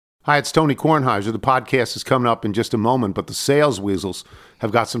Hi, it's Tony Kornheiser. The podcast is coming up in just a moment, but the Sales Weasels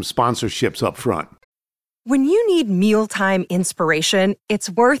have got some sponsorships up front. When you need mealtime inspiration,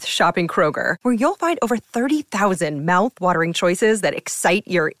 it's worth shopping Kroger, where you'll find over 30,000 mouth-watering choices that excite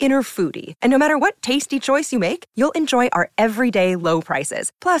your inner foodie. And no matter what tasty choice you make, you'll enjoy our everyday low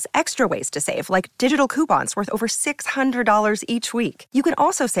prices, plus extra ways to save, like digital coupons worth over $600 each week. You can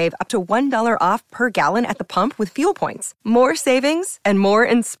also save up to $1 off per gallon at the pump with fuel points. More savings and more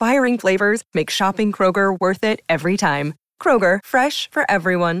inspiring flavors make shopping Kroger worth it every time. Kroger, fresh for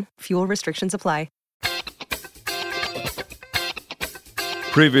everyone. Fuel restrictions apply.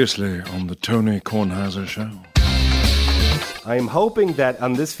 Previously on the Tony Kornheiser Show. I am hoping that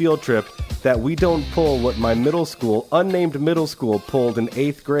on this field trip that we don't pull what my unnamed middle school pulled in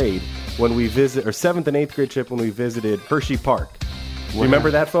 8th grade when we visit, or 7th and 8th grade trip when we visited Hershey Park. Do you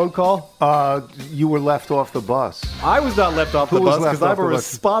remember that phone call? You were left off the bus. I was not left off the bus because I'm a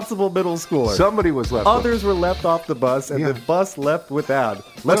responsible middle schooler. Somebody was left Others were left off the bus, and the bus left without.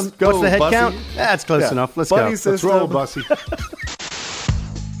 Let's go, What's the head Bussy. count? That's close enough. Let's Buddy go. system. Let's roll, Bussy.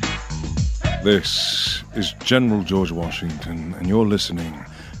 This is General George Washington, and you're listening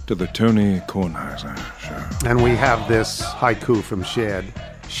to the Tony Kornheiser Show. And we have this haiku from Shad.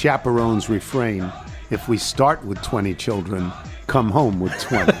 Chaperones refrain. If we start with 20 children, come home with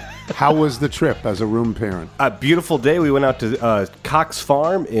 20. How was the trip as a room parent? A beautiful day. We went out to Cox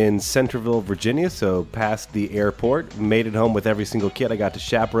Farm in Centerville, Virginia, so past the airport. Made it home with every single kid. I got to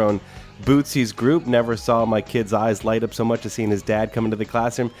chaperone Bootsy's group. Never saw my kid's eyes light up so much as seeing his dad come into the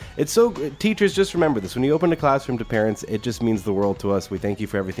classroom. It's so teachers, just remember this. When you open a classroom to parents, it just means the world to us. We thank you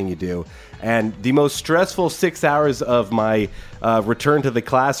for everything you do. And the most stressful 6 hours of my return to the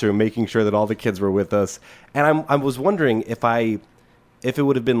classroom, making sure that all the kids were with us. And I was wondering if it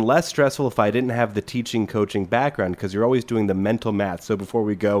would have been less stressful if I didn't have the teaching, coaching background, because you're always doing the mental math. So before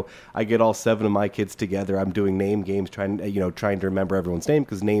we go, I get all 7 of my kids together. I'm doing name games, trying to remember everyone's name,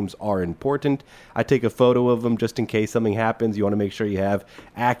 because names are important. I take a photo of them just in case something happens. You want to make sure you have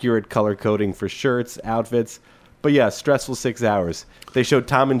accurate color coding for shirts, outfits. But yeah, stressful 6 hours. They showed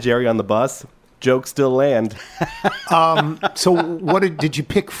Tom and Jerry on the bus. Jokes still land. So what did you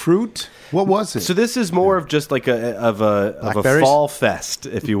pick fruit? What was it? So this is more of just like a fall fest,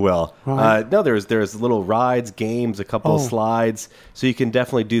 if you will. Right. No, there's little rides, games, a couple of slides, so you can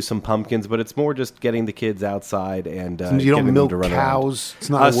definitely do some pumpkins. But it's more just getting the kids outside and you don't getting milk them to run cows. around. It's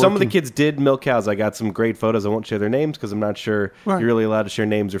not Some of the working. kids did milk cows. I got some great photos. I won't share their names because I'm not sure you're really allowed to share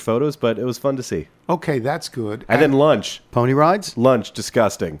names or photos. But it was fun to see. Okay, that's good. And then lunch, Pony rides?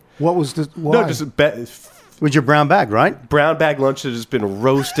 disgusting. What was the? Why? No, just With your brown bag, right? brown bag lunch has just been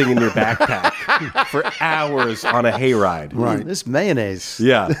roasting in your backpack for hours on a hayride. Right. This mayonnaise.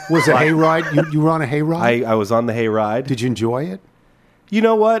 Yeah. Was a hayride? You were on a hayride? I was on the hayride. Did you enjoy it? You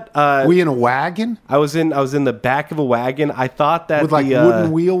know what? Were you in a wagon? I was in the back of a wagon. I thought that With like the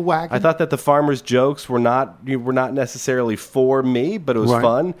wooden wheel wagon? I thought that the farmers' jokes were not necessarily for me, but it was Right.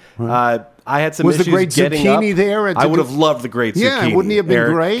 fun. Right. I had some Was the issues great getting zucchini up. there? I would have loved the great Yeah, zucchini. wouldn't he have been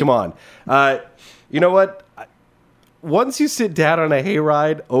Eric, great? Come on. You know what? Once you sit down on a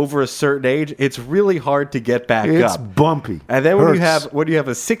hayride over a certain age, it's really hard to get back It's up. bumpy. And then when you Hurts. have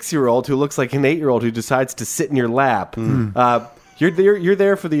a 6-year-old who looks like an 8-year-old who decides to sit in your lap, you're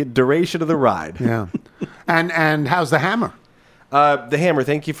there for the duration of the ride. Yeah. And how's the hammer? The hammer.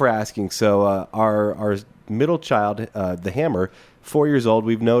 Thank you for asking. So our middle child, the hammer, 4 years old.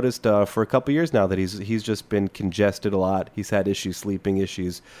 We've noticed for a couple years now that he's just been congested a lot. He's had issues, sleeping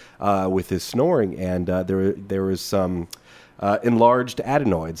issues, with his snoring, and there was some enlarged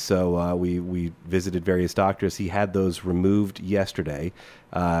adenoids. So we visited various doctors. He had those removed yesterday.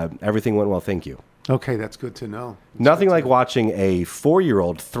 Everything went well. Thank you. Okay, that's good to know. Nothing like watching a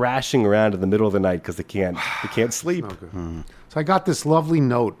 4-year-old thrashing around in the middle of the night because they can't sleep. So I got this lovely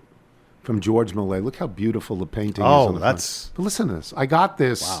note from George Millay. Look how beautiful the painting is. Oh, on the that's- front. But listen to this. I got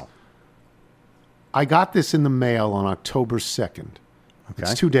this. Wow. I got this in the mail on October 2nd. Okay.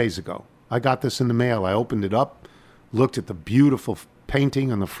 It's 2 days ago. I got this in the mail. I opened it up, looked at the beautiful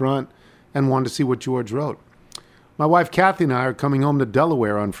painting on the front, and wanted to see what George wrote. My wife Kathy and I are coming home to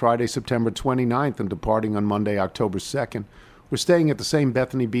Delaware on Friday, September 29th and departing on Monday, October 2nd. We're staying at the same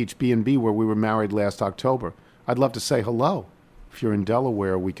Bethany Beach B&B where we were married last October. I'd love to say hello. If you're in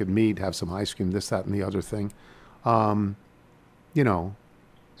Delaware, we could meet, have some ice cream, this, that, and the other thing. And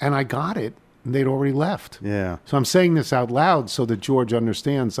I got it, and they'd already left. Yeah. So I'm saying this out loud so that George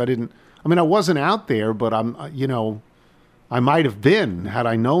understands. I wasn't out there, but I might have been had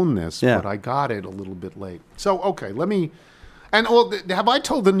I known this, Yeah. but I got it a little bit late. So, okay, have I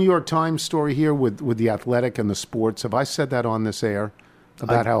told the New York Times story here with the athletic and the sports? Have I said that on this air?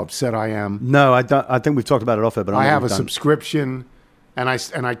 about how upset I am. No, I don't. I think we've talked about it off air, but I have a done. subscription, and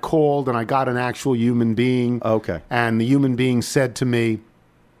I called and I got an actual human being. Okay. And the human being said to me,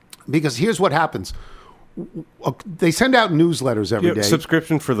 because here's what happens. They send out newsletters every day.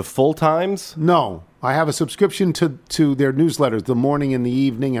 Subscription for the full times? No, I have a subscription to their newsletters, the morning and the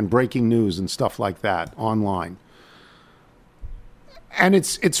evening, and breaking news and stuff like that online. And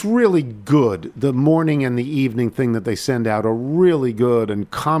it's really good. The morning and the evening thing that they send out are really good and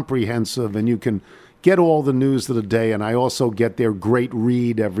comprehensive, and you can get all the news of the day. And I also get their great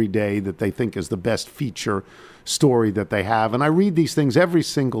read every day that they think is the best feature story that they have. And I read these things every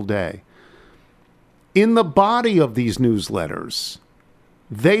single day. In the body of these newsletters,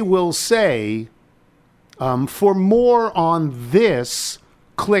 they will say, for more on this,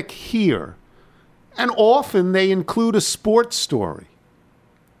 click here. And often they include a sports story.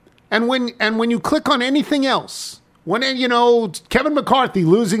 And when you click on anything else, when Kevin McCarthy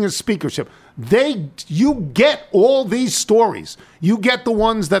losing his speakership, you get all these stories. You get the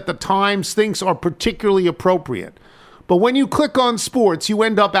ones that the Times thinks are particularly appropriate. But when you click on sports, you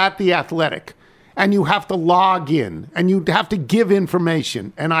end up at The Athletic. And you have to log in, and you have to give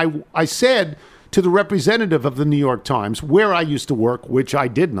information. And I said to the representative of the New York Times, where I used to work, which I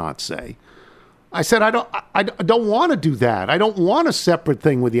did not say, I said, I don't want to do that. I don't want a separate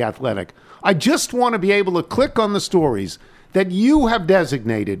thing with The Athletic. I just want to be able to click on the stories that you have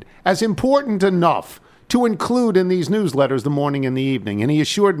designated as important enough to include in these newsletters the morning and the evening. And he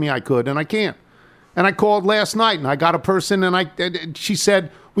assured me I could, and I can't. And I called last night, and I got a person, and she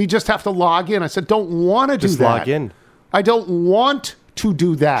said, we just have to log in. I said, don't want to do that. Just log in. I don't want to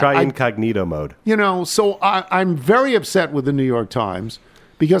do that. Try incognito mode. So I'm very upset with the New York Times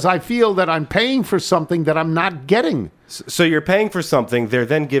because I feel that I'm paying for something that I'm not getting. So you're paying for something, they're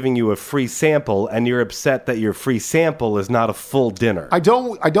then giving you a free sample, and you're upset that your free sample is not a full dinner. I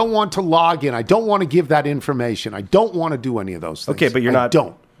don't want to log in. I don't want to give that information. I don't want to do any of those things. Okay, but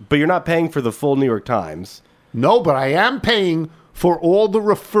you're not paying for the full New York Times. No, but I am paying for all the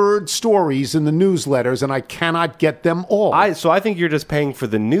referred stories in the newsletters, and I cannot get them all. So I think you're just paying for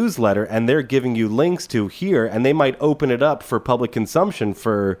the newsletter, and they're giving you links to here, and they might open it up for public consumption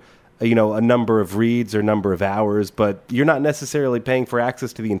for a number of reads or number of hours, but you're not necessarily paying for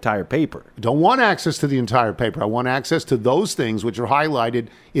access to the entire paper. I don't want access to the entire paper. I want access to those things which are highlighted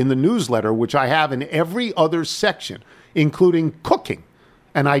in the newsletter, which I have in every other section, including cooking,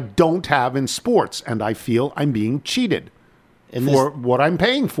 and I don't have in sports, and I feel I'm being cheated for what I'm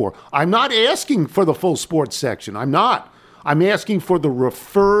paying for. I'm not asking for the full sports section. I'm not. I'm asking for the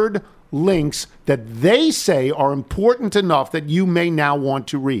referred links that they say are important enough that you may now want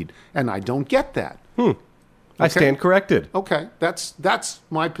to read. And I don't get that. I stand corrected. Okay, that's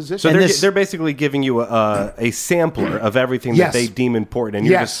my position. So they're basically giving you a sampler of everything that they deem important,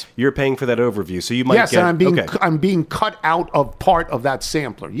 and you're paying for that overview. So you might get... and I'm being cut out of part of that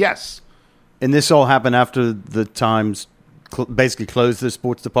sampler. Yes. And this all happened after the Times basically closed the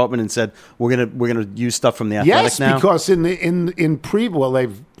sports department and said we're gonna use stuff from the Athletic now. Yes, because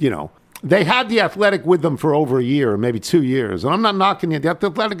they had the Athletic with them for over a year, maybe 2 years, and I'm not knocking it. The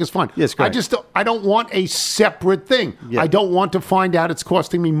Athletic is fine. Yes, great. I don't want a separate thing. Yeah. I don't want to find out it's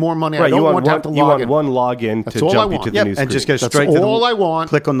costing me more money. Right, I don't want to have to log in. You want one login to jump you to the news and screen. just go That's straight to all I want.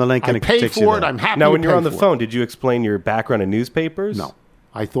 Click on the link and it pay takes for you it. there. I'm happy. Now, when to you're pay on the for phone, did you explain your background in newspapers? No,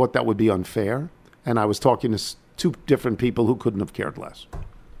 I thought that would be unfair, and I was talking to two different people who couldn't have cared less.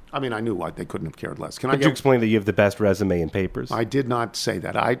 I mean, I knew why they couldn't have cared less. Did you explain that you have the best resume in papers? I did not say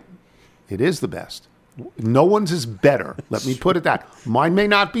that. It is the best. No one's is better. Let me put it that. Mine may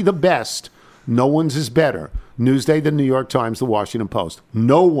not be the best. No one's is better. Newsday, the New York Times, the Washington Post.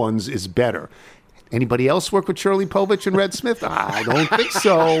 No one's is better. Anybody else work with Shirley Povich and Red Smith? I don't think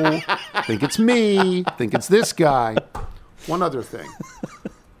so. I think it's me. I think it's this guy. One other thing.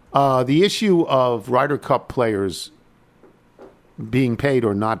 The issue of Ryder Cup players being paid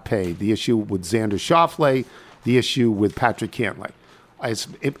or not paid, the issue with Xander Schauffele, the issue with Patrick Cantlay.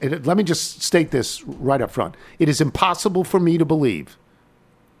 Let me just state this right up front. It is impossible for me to believe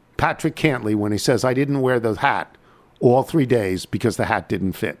Patrick Cantlay when he says, I didn't wear the hat all 3 days because the hat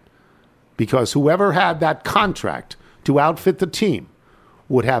didn't fit. Because whoever had that contract to outfit the team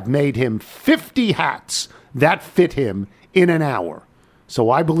would have made him 50 hats that fit him in an hour. So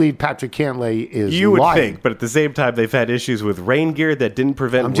I believe Patrick Cantlay is You would lying. think, but at the same time, they've had issues with rain gear that didn't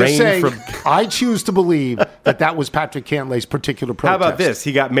prevent I'm just rain saying, from... I choose to believe that was Patrick Cantlay's particular protest. How about this?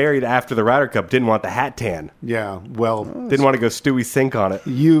 He got married after the Ryder Cup, didn't want the hat tan. Yeah, well... Didn't want to go Stewie Sink on it.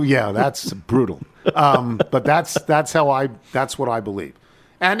 That's brutal. But that's what I believe.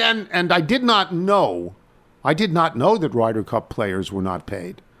 And I did not know I did not know that Ryder Cup players were not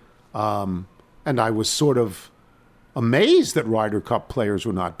paid. And I was sort of amazed that Ryder Cup players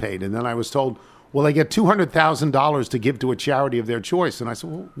were not paid. And then I was told, well, they get $200,000 to give to a charity of their choice. And I said,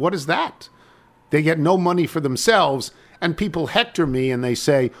 well, what is that? They get no money for themselves. And people hector me and they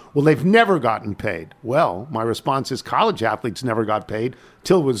say, well, they've never gotten paid. Well, my response is college athletes never got paid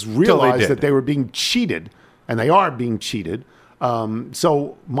till it was realized that they were being cheated. And they are being cheated.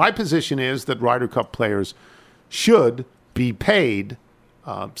 So my position is that Ryder Cup players should be paid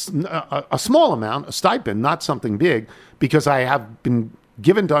a small amount, a stipend, not something big, because I have been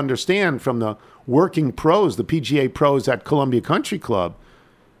given to understand from the working pros, the PGA pros at Columbia Country Club,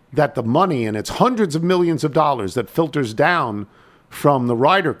 that the money, and it's hundreds of millions of dollars that filters down from the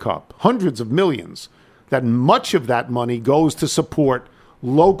Ryder Cup, hundreds of millions, that much of that money goes to support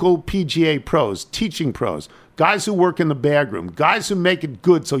local PGA pros, teaching pros, guys who work in the bag room, guys who make it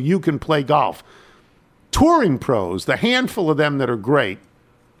good so you can play golf. Touring pros, the handful of them that are great,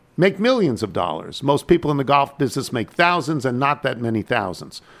 make millions of dollars. Most people in the golf business make thousands and not that many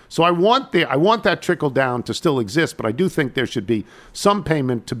thousands. So I want that trickle down to still exist, but I do think there should be some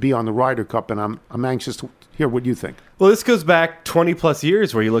payment to be on the Ryder Cup, and I'm anxious to hear what you think. Well, this goes back 20 plus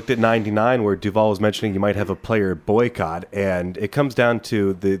years where you looked at 99 where Duval was mentioning you might have a player boycott, and it comes down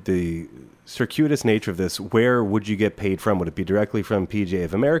to the circuitous nature of this. Where would you get paid from? Would it be directly from PGA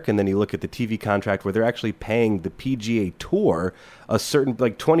of America? And then you look at the TV contract where they're actually paying the PGA Tour a certain,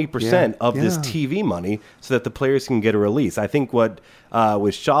 like 20% of this TV money so that the players can get a release. I think what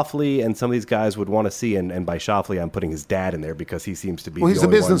with Schauffele and some of these guys would want to see, and by Schauffele I'm putting his dad in there because he seems to be he's the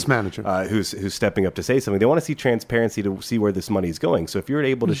business manager who's stepping up to say something. They want to see transparency to see where this money is going. So if you're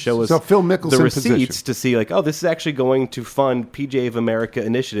able to show us Phil Mickelson the receipts position to see like, oh, this is actually going to fund PGA of America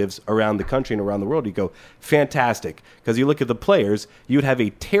initiatives around the country and around the world, you go, fantastic. Because you look at the players, you'd have a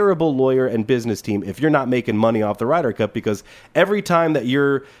terrible lawyer and business team if you're not making money off the Ryder Cup, because every time that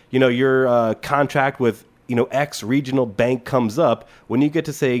your contract with X regional bank comes up, when you get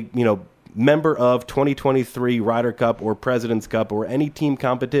to say, member of 2023 Ryder Cup or President's Cup or any team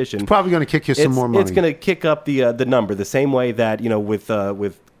competition, it's probably going to kick you some more money. It's going to kick up the number the same way that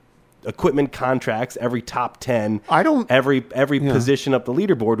with equipment contracts, every top 10, every position up the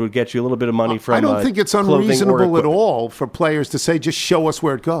leaderboard would get you a little bit of money from. I don't think it's unreasonable at all for players to say, just show us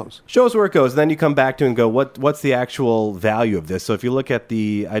where it goes. Show us where it goes. And then you come back to and go, what's the actual value of this? So if you look at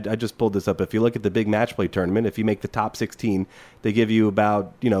I just pulled this up. If you look at the big match play tournament, if you make the top 16, they give you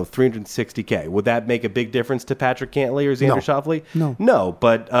about $360K. Would that make a big difference to Patrick Cantlay or Xander Schauffele? No.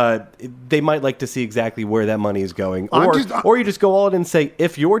 But they might like to see exactly where that money is going, or you just go all in and say,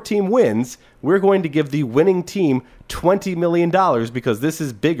 if your team wins, we're going to give the winning team $20 million because this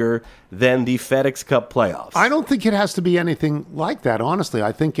is bigger than the FedEx Cup playoffs. I don't think it has to be anything like that, honestly.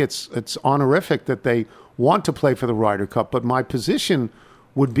 I think it's honorific that they want to play for the Ryder Cup, but my position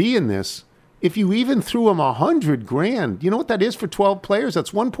would be in this. If you even threw them $100,000, you know what that is for 12 players?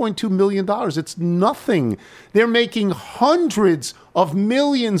 That's $1.2 million. It's nothing. They're making hundreds of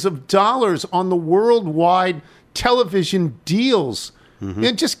millions of dollars on the worldwide television deals. Mm-hmm.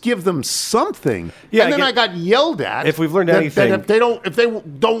 And just give them something. Yeah, and then I got yelled at. If we've learned anything, if they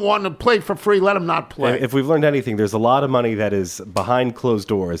don't want to play for free, let them not play. If we've learned anything, there's a lot of money that is behind closed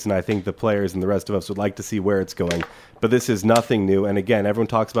doors, and I think the players and the rest of us would like to see where it's going. But this is nothing new. And again, everyone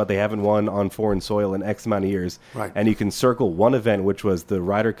talks about they haven't won on foreign soil in X amount of years. Right. And you can circle one event, which was the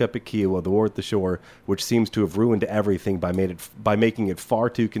Ryder Cup at Kiawah, the War at the Shore, which seems to have ruined everything by making it far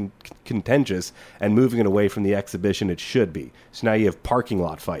too contentious and moving it away from the exhibition it should be. So now you have parking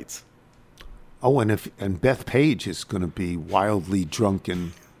lot fights. Oh, and Beth Page is going to be wildly drunk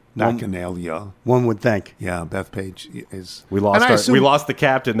in Bacchanalia. One would think. Yeah, Beth Page is. We lost the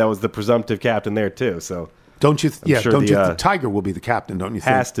captain. That was the presumptive captain there too. So. Don't you? The Tiger will be the captain, don't you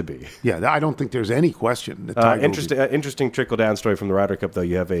think? Has to be. Yeah, I don't think there's any question. Interesting trickle-down story from the Ryder Cup, though.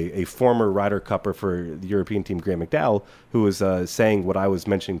 You have a former Ryder Cupper for the European team, Graham McDowell, who was saying what I was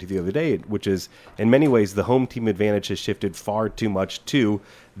mentioning to you the other day, which is, in many ways, the home team advantage has shifted far too much to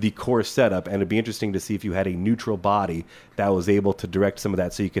the course setup, and it'd be interesting to see if you had a neutral body that was able to direct some of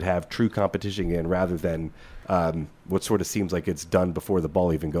that so you could have true competition again rather than what sort of seems like it's done before the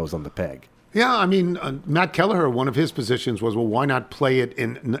ball even goes on the peg. Yeah, I mean, Matt Kelleher, one of his positions was, well, why not play it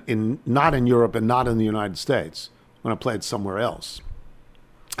in not in Europe and not in the United States? Why not play it somewhere else?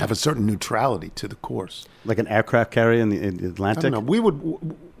 Have a certain neutrality to the course, like an aircraft carrier in the Atlantic. I don't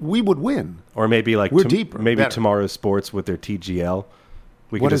know. We would win, or maybe like we're deeper. Maybe better. Tomorrow Sports with their TGL.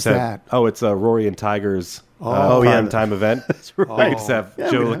 What is that? Oh, it's Rory and Tiger's prime time event. That's right. We just have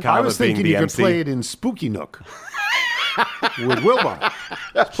Joe LaCava I was thinking being you the could play it in Spooky Nook with Wilbon.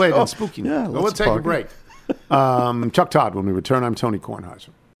 Let's play it in Spooky Nook. Yeah, let's take a break. Chuck Todd, when we return, I'm Tony Kornheiser.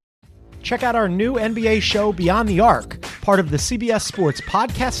 Check out our new NBA show, Beyond the Arc, part of the CBS Sports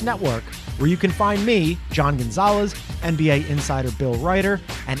Podcast Network, where you can find me, John Gonzalez, NBA insider Bill Ryder,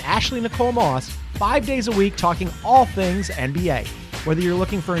 and Ashley Nicole Moss 5 days a week talking all things NBA. Whether you're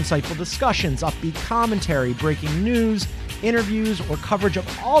looking for insightful discussions, upbeat commentary, breaking news, interviews, or coverage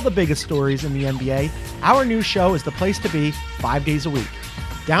of all the biggest stories in the NBA, our new show is the place to be 5 days a week.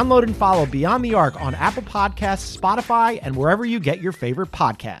 Download and follow Beyond the Arc on Apple Podcasts, Spotify, and wherever you get your favorite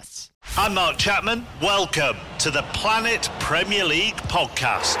podcasts. I'm Mark Chapman. Welcome to the Planet Premier League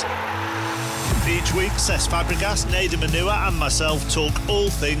podcast. Each week, Cesc Fabregas, Nader Manua and myself talk all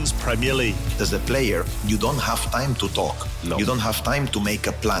things Premier League. As a player, you don't have time to talk. No. You don't have time to make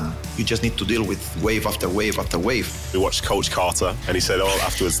a plan. You just need to deal with wave after wave after wave. We watched Coach Carter and he said,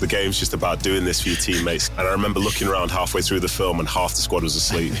 afterwards, the game's just about doing this for your teammates. And I remember looking around halfway through the film and half the squad was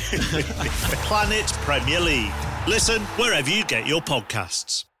asleep. Planet Premier League. Listen wherever you get your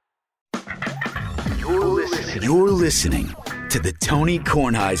podcasts. You're listening to the Tony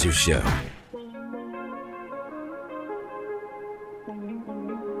Kornheiser Show.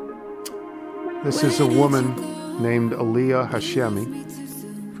 This is a woman named Aliyah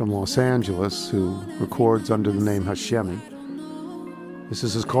Hashemi from Los Angeles who records under the name Hashemi. This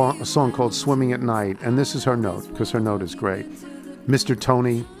is a song called Swimming at Night, and this is her note, because her note is great. Mr.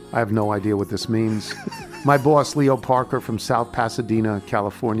 Tony, I have no idea what this means. My boss, Leo Parker from South Pasadena,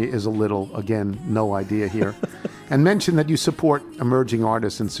 California, is a little, again, no idea here, and mentioned that you support emerging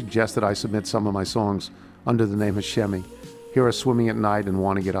artists and suggest that I submit some of my songs under the name Hashemi. Here are Swimming at Night and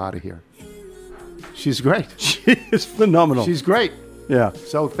Want to Get Out of Here. She's great. She is phenomenal. She's great. Yeah.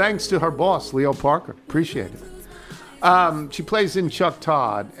 So thanks to her boss, Leo Parker. Appreciate it. She plays in Chuck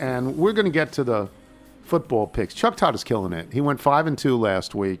Todd, and we're going to get to the football picks. Chuck Todd is killing it. He went 5-2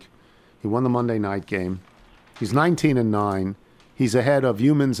 last week. He won the Monday night game. He's 19-9. He's ahead of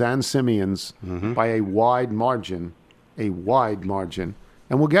Humans and Simians by a wide margin. A wide margin.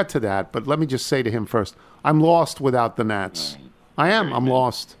 And we'll get to that, but let me just say to him first, I'm lost without the Nats. I am. I'm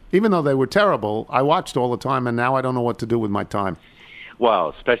lost. Even though they were terrible, I watched all the time, and now I don't know what to do with my time.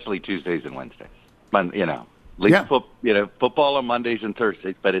 Well, especially Tuesdays and Wednesdays. Football on Mondays and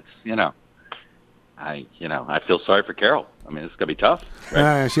Thursdays, but it's, I feel sorry for Carol. I mean, it's going to be tough.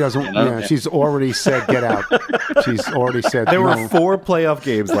 Right? She doesn't. She's already said get out. She's already said there were 4 playoff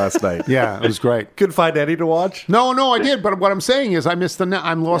games last night. Yeah, it was great. Couldn't find any to watch. No, I did. But what I'm saying is, I'm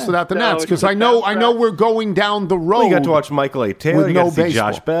lost without the Nats because I know we're going down the road. Well, you got to watch Michael A. Taylor. You got to see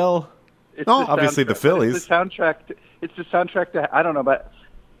Josh Bell. Obviously the Phillies. It's the soundtrack to. I don't know, but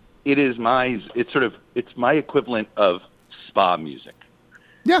it's my equivalent of spa music.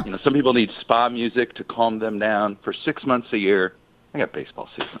 Yeah. Some people need spa music to calm them down for 6 months a year. I got baseball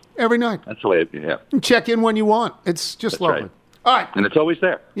season. Every night. That's the way And check in when you want. It's just That's lovely. Right. All right. And it's always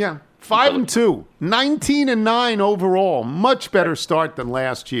there. Yeah. 5-2. 19-9 overall. Much better start than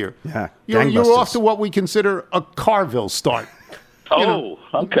last year. Yeah. You're off to what we consider a Carville start.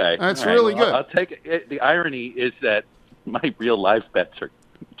 Okay. That's really good. I'll take it. The irony is that my real life bets are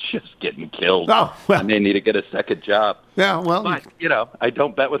just getting killed. Oh, well. I may need to get a second job. Yeah, well. But, I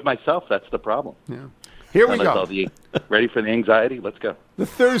don't bet with myself. That's the problem. Yeah. Here we go. Ready for the anxiety? Let's go. The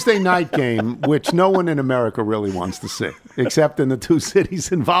Thursday night game, which no one in America really wants to see, except in the 2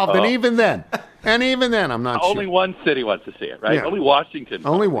 cities involved. And even then, I'm not sure. Only one city wants to see it, right? Yeah. Only Washington.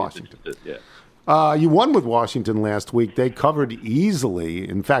 Only Washington. Yeah. You won with Washington last week. They covered easily.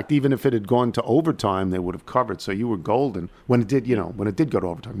 In fact, even if it had gone to overtime, they would have covered. So you were golden. When it did go to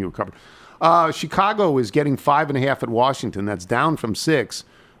overtime, you were covered. Chicago is getting 5.5 at Washington. That's down from 6,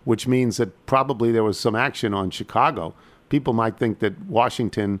 which means that probably there was some action on Chicago. People might think that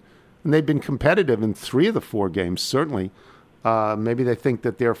Washington, and they've been competitive in 3 of the 4 games, certainly. Maybe they think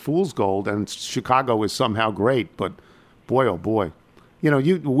that they're fool's gold and Chicago is somehow great. But boy, oh boy.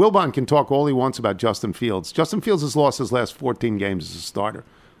 Wilbon can talk all he wants about Justin Fields. Justin Fields has lost his last 14 games as a starter.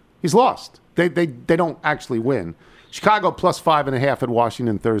 He's lost. They don't actually win. Chicago plus 5.5 at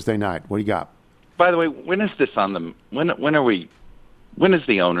Washington Thursday night. What do you got? By the way, when is this on them? When is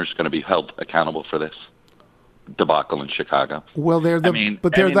the owners going to be held accountable for this debacle in Chicago? Well, they're the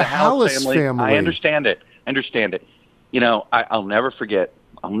Hallis family. I understand it. I'll never forget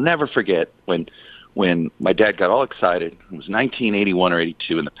when my dad got all excited. It was 1981 or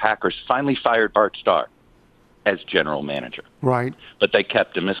 82, and the Packers finally fired Bart Starr as general manager. Right. But they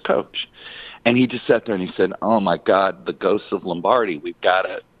kept him as coach. And he just sat there and he said, oh, my God, the ghosts of Lombardi,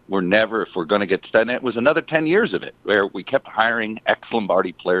 if we're going to get done. It was another 10 years of it where we kept hiring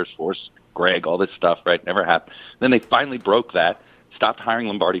ex-Lombardi players for us, Greg, all this stuff, right? Never happened. Then they finally broke that. stopped hiring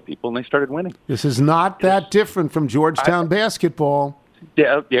Lombardi people, and they started winning. This is not that different from Georgetown basketball.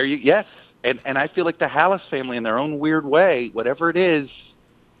 Yes. And I feel like the Hallis family, in their own weird way, whatever it is,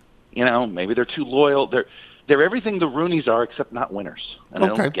 maybe they're too loyal. They're everything the Rooneys are, except not winners. And I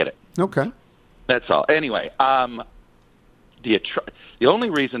don't get it. Okay. That's all. Anyway, the only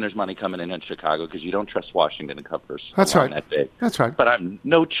reason there's money coming in Chicago because you don't trust Washington to cover That's right. that big. That's right. But I'm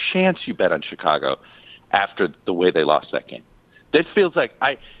no chance you bet on Chicago after the way they lost that game. This feels like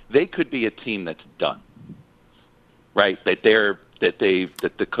they could be a team that's done. Right? That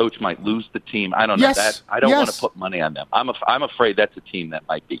the coach might lose the team. I don't know that. I don't want to put money on them. I'm afraid that's a team that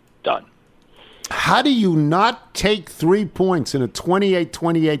might be done. How do you not take 3 points in a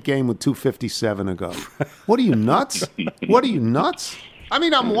 28-28 game with 2:57 to go? What are you, nuts? What are you, nuts? I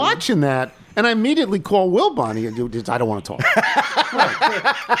mean, I'm watching that, and I immediately call Wilbon. I don't want to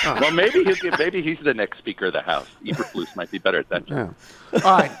talk. Well, maybe he's the next Speaker of the House. Eberflus might be better at that job. Yeah.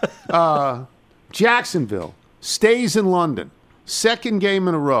 All right. Jacksonville stays in London. Second game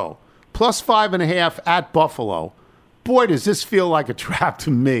in a row. Plus 5.5 at Buffalo. Boy, does this feel like a trap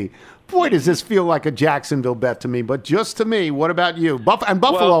to me. Boy, does this feel like a Jacksonville bet to me. But just to me, what about you?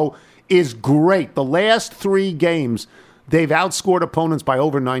 Buffalo is great. The last 3 games, they've outscored opponents by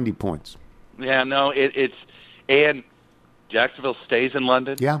over 90 points. Yeah, no, and Jacksonville stays in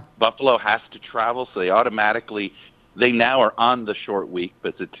London. Yeah. Buffalo has to travel, so they now are on the short week,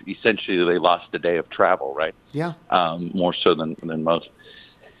 but it's essentially they lost a day of travel, right? Yeah. More so than most.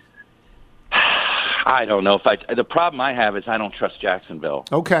 I don't know the problem I have is I don't trust Jacksonville.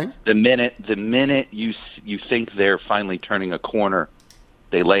 Okay. The minute you think they're finally turning a corner,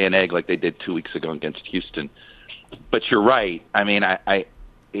 they lay an egg like they did 2 weeks ago against Houston. But you're right. I mean, I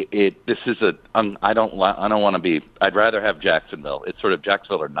don't want to be. I'd rather have Jacksonville. It's sort of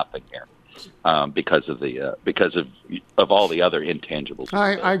Jacksonville or nothing here, because of all the other intangibles.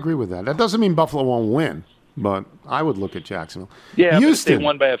 I agree with that. That doesn't mean Buffalo won't win, but I would look at Jacksonville. Yeah, Houston. But if they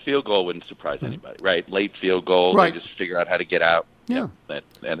won by a field goal, wouldn't surprise anybody, right? Late field goal, right. They just figure out how to get out. Yeah, that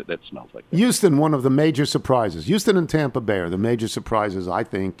smells like that. Houston, one of the major surprises. Houston and Tampa Bay are the major surprises, I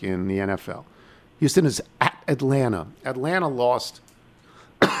think, in the NFL. Houston is at Atlanta. Atlanta lost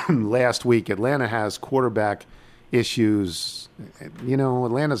last week. Atlanta has quarterback issues.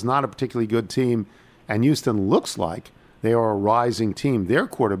 Atlanta's not a particularly good team, and Houston looks like they are a rising team. Their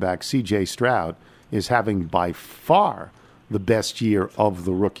quarterback, C.J. Stroud, is having by far the best year of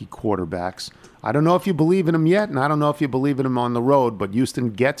the rookie quarterbacks. I don't know if you believe in him yet, and I don't know if you believe in him on the road, but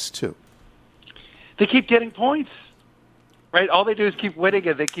Houston gets to. They keep getting points. Right, all they do is keep winning,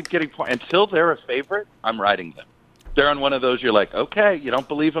 and they keep getting points. Until they're a favorite, I'm riding them. They're on one of those you're like, okay, you don't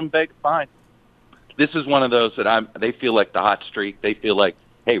believe them, big, fine. This is one of those that they feel like the hot streak. They feel like,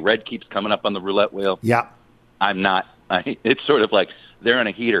 hey, red keeps coming up on the roulette wheel. Yeah. I'm not. It's sort of like they're in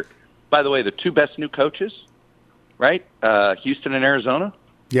a heater. By the way, the 2 best new coaches, right, Houston and Arizona.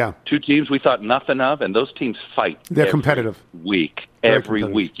 Yeah. 2 teams we thought nothing of, and those teams fight. They're competitive. Every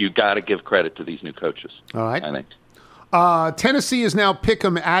week. You got to give credit to these new coaches. All right. I think. Tennessee is now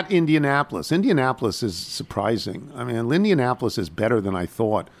Pick'em at Indianapolis. Indianapolis is surprising. I mean, Indianapolis is better than I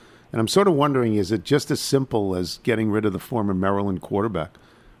thought. And I'm sort of wondering, is it just as simple as getting rid of the former Maryland quarterback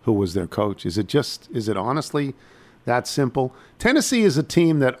who was their coach? Is it honestly that simple? Tennessee is a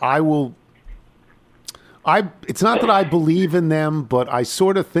team that it's not that I believe in them, but I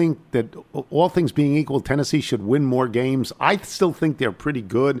sort of think that all things being equal, Tennessee should win more games. I still think they're pretty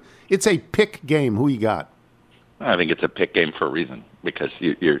good. It's a pick game. Who you got? I think it's a pick game for a reason because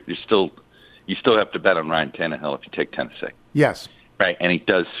you still have to bet on Ryan Tannehill if you take Tennessee. Yes. Right, and he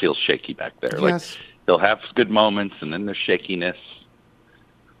does feel shaky back there. Yes. Like he'll have good moments, and then there's shakiness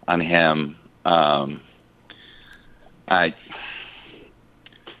on him.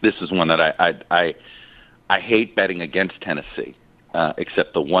 This is one that I hate betting against Tennessee,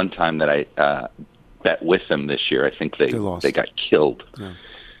 except the one time that I bet with them this year. I think they got killed. Yeah.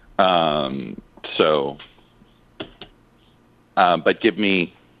 But give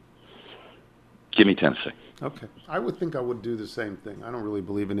me Tennessee. Okay. I would think I would do the same thing. I don't really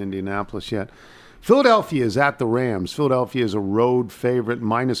believe in Indianapolis yet. Philadelphia is at the Rams. Philadelphia is a road favorite,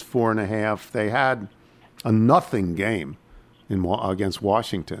 -4.5. They had a nothing game against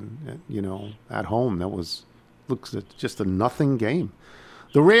Washington, at home. Looks just a nothing game.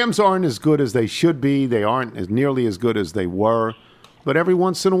 The Rams aren't as good as they should be. They aren't as nearly as good as they were. But every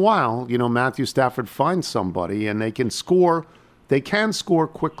once in a while, Matthew Stafford finds somebody, and they can score. They can score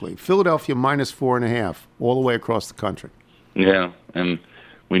quickly. Philadelphia -4.5 all the way across the country. Yeah, and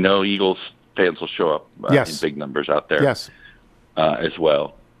we know Eagles fans will show up in big numbers out there. Yes, as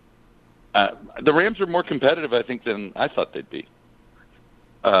well. The Rams are more competitive, I think, than I thought they'd be.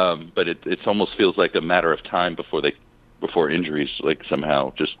 but it almost feels like a matter of time before injuries like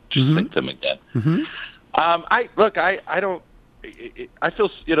somehow just sink them again. I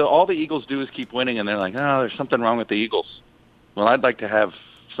feel all the Eagles do is keep winning, and they're like, oh, there's something wrong with the Eagles. Well, I'd like to have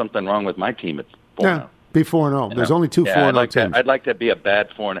something wrong with my team at 4-0. Be 4-0. There's only two 4-0 teams. I'd like to be a bad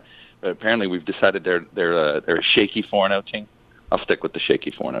 4-0. But apparently, we've decided they're a shaky 4-0 team. I'll stick with the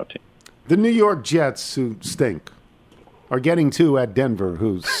shaky 4-0 team. The New York Jets, who stink, are getting 2 at Denver,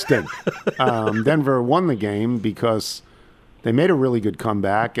 who stink. Denver won the game because they made a really good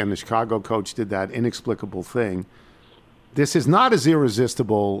comeback, and the Chicago coach did that inexplicable thing. This is not as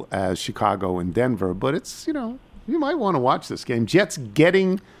irresistible as Chicago and Denver, but it's, you might want to watch this game. Jets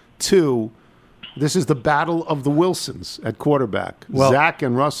getting 2. This is the battle of the Wilsons at quarterback, Zach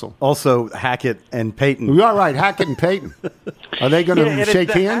and Russell. Also, Hackett and Peyton. You are right, Hackett and Peyton. Are they going to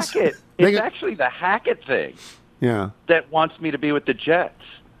shake hands? It's actually the Hackett thing that wants me to be with the Jets.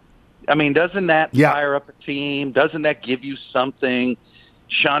 I mean, doesn't that fire up a team? Doesn't that give you something?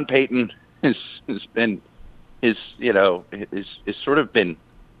 Sean Payton has sort of been.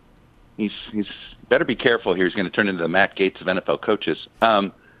 He's better be careful here. He's going to turn into the Matt Gaetz of NFL coaches.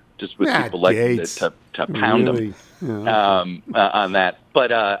 Just with people like to pound them on that.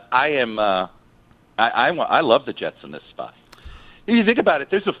 But I love the Jets in this spot. If you think about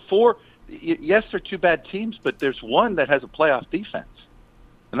it, there's yes, they're 2 bad teams, but there's one that has a playoff defense,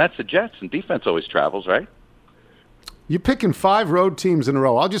 and that's the Jets, and defense always travels, right? You're picking 5 road teams in a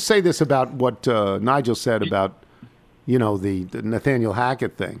row. I'll just say this about what Nigel said about, the Nathaniel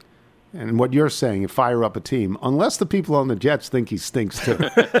Hackett thing. And what you're saying, you fire up a team, unless the people on the Jets think he stinks too.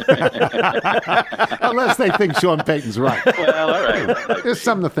 Unless they think Sean Payton's right. Well, all right. There's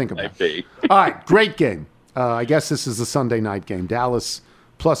something to think about. All right, great game. I guess this is the Sunday night game. Dallas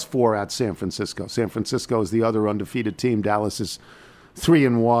 +4 at San Francisco. San Francisco is the other undefeated team. Dallas is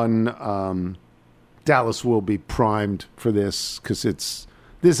 3-1. Dallas will be primed for this because this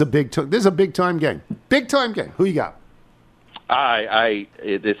is a big time game. Big time game. Who you got?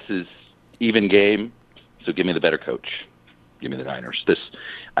 This is even game, so give me the better coach. Give me the Niners.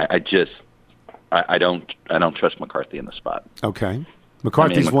 I don't trust McCarthy in the spot. Okay,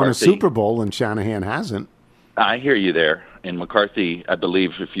 McCarthy's won a Super Bowl and Shanahan hasn't. I hear you there. And McCarthy, I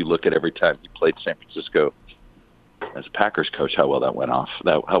believe, if you look at every time he played San Francisco as Packers coach, how well that went.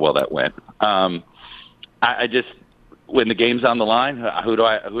 When the game's on the line, who do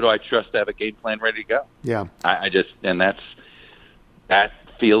I trust to have a game plan ready to go? Yeah, that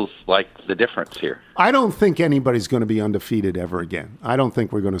feels like the difference here. I don't think anybody's going to be undefeated ever again. I don't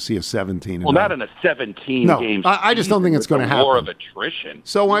think we're going to see a 17. Well, not in a 17-game. I just don't think it's going to happen. More of attrition.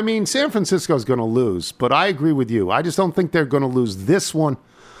 So I mean, San Francisco's going to lose, but I agree with you. I just don't think they're going to lose this one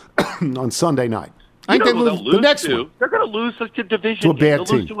on Sunday night. I think they lose the next one. They're going to lose to a division to a bad team.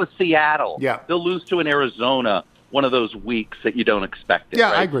 They'll lose to a Seattle. Yeah. They'll lose to an Arizona. One of those weeks that you don't expect it.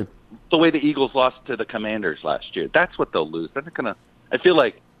 Yeah, right? I agree. The way the Eagles lost to the Commanders last year. That's what they'll lose. They're not going to. I feel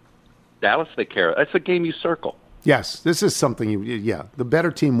like Dallas, they care. That's a game you circle. Yes, this is something the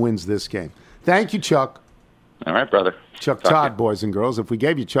better team wins this game. Thank you, Chuck. All right, brother. Chuck Todd, boys and girls. If we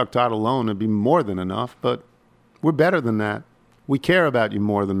gave you Chuck Todd alone, it'd be more than enough, but we're better than that. We care about you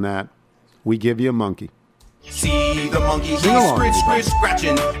more than that. We give you a monkey. See the monkey, he's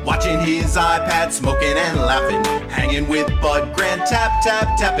scratching, watching his iPad, smoking and laughing, hanging with Bud Grant,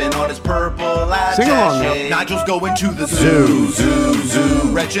 tapping on his purple attache. Nigel's going to the zoo.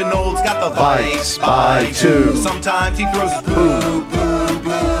 Reginald's got the Vice by two. Sometimes he throws his boo.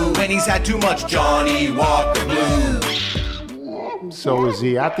 When he's had too much Johnny Walker Blue. So is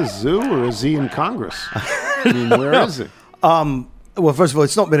he at the zoo or is he in Congress? I mean, where is he? Well, first of all,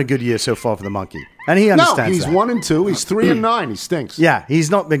 it's not been a good year so far for the monkey. And he understands he's 1-2. He's 3-9. He stinks. Yeah,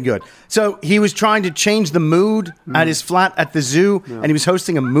 he's not been good. So he was trying to change the mood at his flat at the zoo, and he was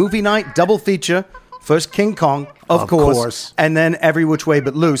hosting a movie night, double feature. First King Kong, of course, and then Every Which Way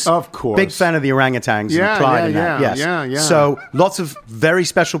But Loose. Of course. Big fan of the orangutans and Clyde and that. Yes. Yeah. So lots of very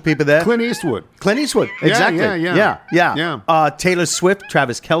special people there. Clint Eastwood, exactly. Yeah. Taylor Swift,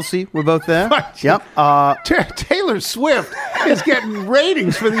 Travis Kelce were both there. Yep. Taylor Swift is getting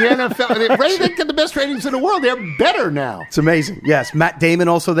ratings for the NFL. They get the best ratings in the world. They're better now. It's amazing. Yes. Matt Damon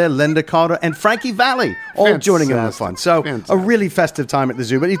also there, Linda Carter, and Frankie Valli all joining in the fun. So a really festive time at the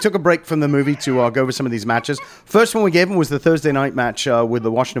zoo. But he took a break from the movie to go over some of these matches. First one we gave him was the Thursday night match with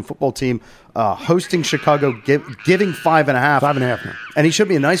the Washington football team hosting Chicago, giving 5.5. 5.5. And he showed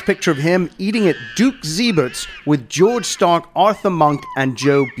me a nice picture of him eating at Duke Zebert's with George Stark, Arthur Monk, and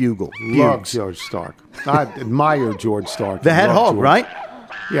Joe Bugle. Love George Stark. I admire George Stark. The head hog, right?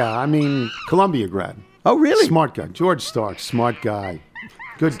 Yeah, I mean, Columbia grad. Oh, really? Smart guy. George Stark, smart guy.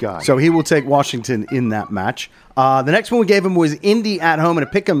 Good guy. So he will take Washington in that match. The next one we gave him was Indy at home in a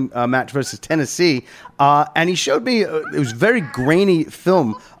pick'em match versus Tennessee. And he showed me, it was a very grainy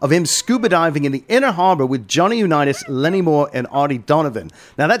film of him scuba diving in the Inner Harbor with Johnny Unitas, Lenny Moore, and Artie Donovan.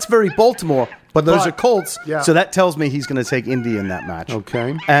 Now, that's very Baltimore, but those are Colts, so that tells me he's going to take Indy in that match.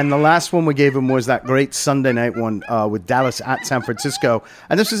 Okay. And the last one we gave him was that great Sunday night one with Dallas at San Francisco.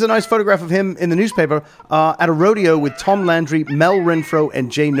 And this is a nice photograph of him in the newspaper at a rodeo with Tom Landry, Mel Renfro,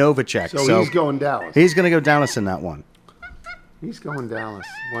 and Jay Novacek. So he's going Dallas. He's going to go Dallas in that one. He's going Dallas.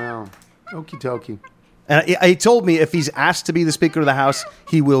 Wow. Okie dokie. And he told me if he's asked to be the Speaker of the House,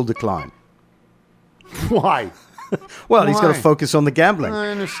 he will decline. Why? Well, he's got to focus on the gambling. I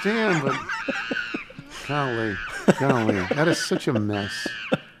understand, but golly, that is such a mess.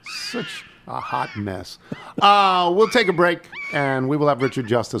 Such a hot mess. We'll take a break, and we will have Richard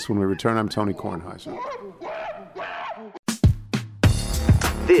Justice when we return. I'm Tony Kornheiser.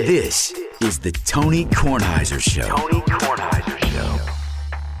 This is the Tony Kornheiser Show. Tony Kornheiser Show.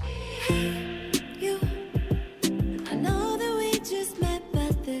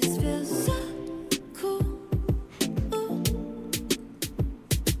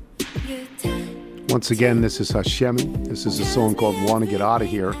 Once again, this is Hashemi. This is a song called "Wanna Get Out of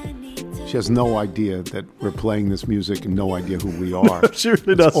Here." She has no idea that we're playing this music and no idea who we are. She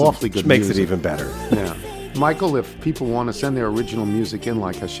really doesn't. It's awfully good Which makes music. it even better. Yeah. Michael, if people want to send their original music in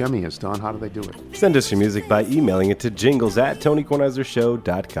like Hashemi has done, how do they do it? Send us your music by emailing it to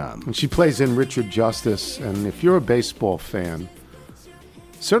jingles@TonyKornheiserShow.com. And she plays in Richard Justice, and if you're a baseball fan,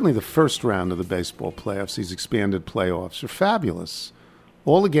 certainly the first round of the baseball playoffs, these expanded playoffs, are fabulous.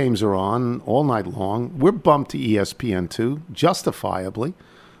 All the games are on all night long. We're bumped to ESPN2, justifiably,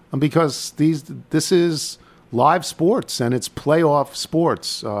 because this is live sports, and it's playoff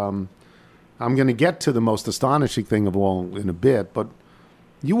sports. I'm going to get to the most astonishing thing of all in a bit, but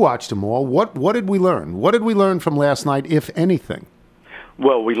you watched them all. What did we learn? What did we learn from last night, if anything?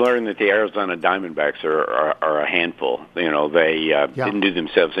 Well, we learned that the Arizona Diamondbacks are a handful. You know, they didn't do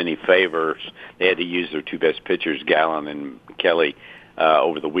themselves any favors. They had to use their two best pitchers, Gallen and Kelly,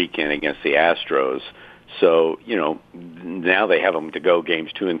 over the weekend against the Astros. So, you know, now they have them to go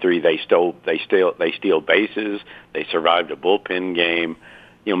games 2 and 3. They steal bases. They survived a bullpen game.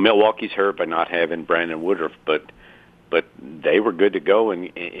 You know, Milwaukee's hurt by not having Brandon Woodruff, but they were good to go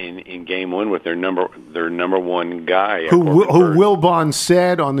in game 1 with their number one guy. Who Wilbon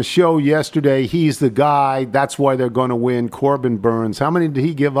said on the show yesterday, he's the guy. That's why they're going to win. Corbin Burns. How many did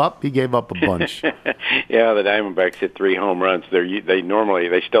he give up? He gave up a bunch. Yeah, the Diamondbacks hit 3 home runs.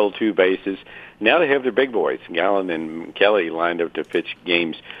 They stole 2 bases. Now they have their big boys, Gallen and Kelly, lined up to pitch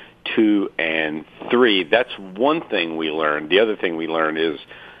games 2 and 3. That's one thing we learned. The other thing we learned is,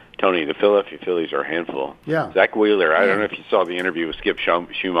 Tony, the Philadelphia Phillies are a handful. Yeah. Zach Wheeler, I don't know if you saw the interview with Skip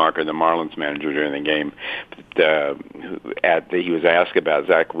Schumacher, the Marlins manager, during the game. But, he was asked about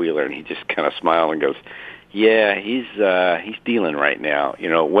Zach Wheeler, and he just kind of smiled and goes, "Yeah, he's dealing right now." You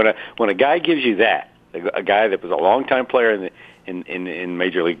know, when a guy gives you that, a guy that was a longtime player in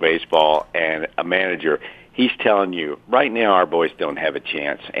Major League Baseball and a manager, he's telling you right now our boys don't have a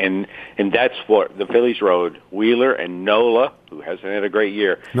chance, and that's what the Phillies rode Wheeler and Nola, who hasn't had a great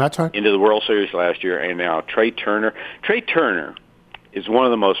year, that's right, into the World Series last year, and now Trey Turner. Trey Turner is one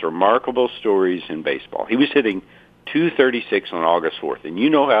of the most remarkable stories in baseball. He was hitting .236 on August 4th, and you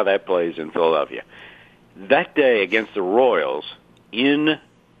know how that plays in Philadelphia. That day against the Royals at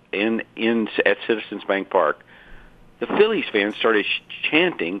Citizens Bank Park, the Phillies fans started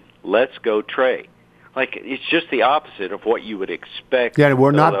chanting, "Let's go Trey." Like, it's just the opposite of what you would expect. Yeah, they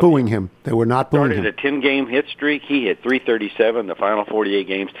were not booing him. They were not booing him. Started a 10-game hit streak. He hit .337 the final 48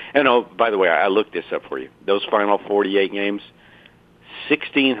 games. And, oh, by the way, I looked this up for you. Those final 48 games,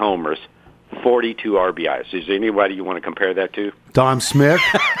 16 homers, 42 RBIs. Is there anybody you want to compare that to? Dom Smith.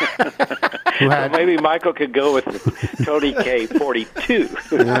 Maybe Michael could go with Tony K. 42.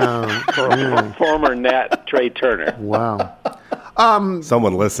 Former Nat Trey Turner. Wow.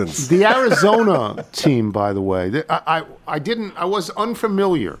 Someone listens. The Arizona team, by the way, I was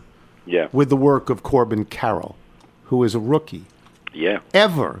unfamiliar with the work of Corbin Carroll, who is a rookie. Yeah.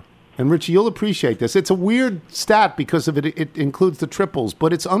 Ever. And Richie, you'll appreciate this. It's a weird stat because of it includes the triples,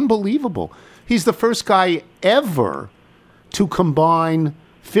 but it's unbelievable. He's the first guy ever to combine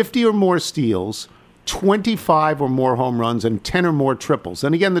 50 or more steals, 25 or more home runs, and 10 or more triples.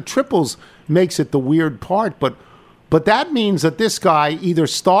 And again, the triples makes it the weird part, but that means that this guy either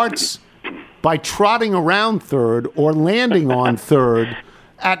starts by trotting around third or landing on third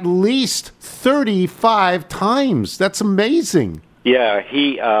at least 35 times. That's amazing. Yeah,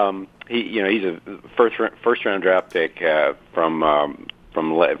 he's a first round draft pick from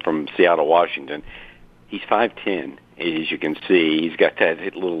from Seattle, Washington. He's 5'10", as you can see. He's got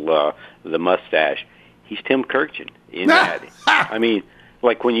that little the mustache. He's Tim Kurkjian in that. I mean,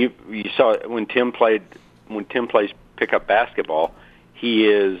 like when you saw when Tim plays pickup basketball, he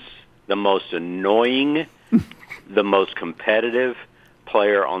is the most annoying, the most competitive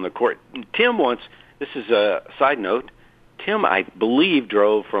player on the court. Tim once, this is a side note, Tim, I believe,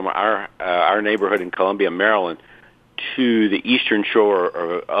 drove from our neighborhood in Columbia, Maryland, to the eastern shore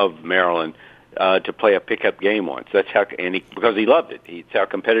of Maryland to play a pickup game once. That's how, because he loved it. It's how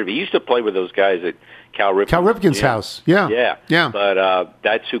competitive. He used to play with those guys at Cal Ripken's house. Yeah. But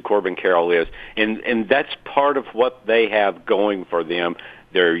that's who Corbin Carroll is, and that's part of what they have going for them.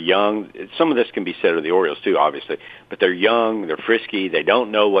 They're young. Some of this can be said of the Orioles too, obviously. But they're young. They're frisky. They don't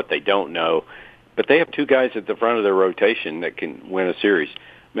know what they don't know. But they have two guys at the front of their rotation that can win a series.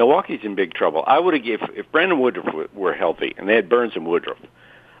 Milwaukee's in big trouble. I would have if Brandon Woodruff were healthy and they had Burns and Woodruff.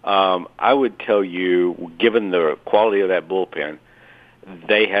 I would tell you, given the quality of that bullpen,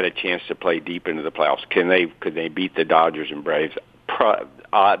 they had a chance to play deep into the playoffs. Could they beat the Dodgers and Braves?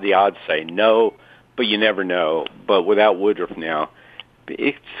 The odds say no, but you never know. But without Woodruff now,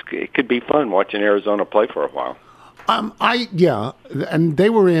 it could be fun watching Arizona play for a while. And they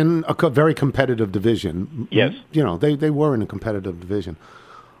were in a very competitive division. Yes. They were in a competitive division.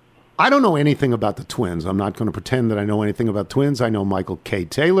 I don't know anything about the Twins. I'm not going to pretend that I know anything about Twins. I know Michael K.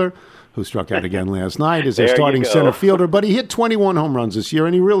 Taylor, who struck out again last night, is their starting center fielder, but he hit 21 home runs this year,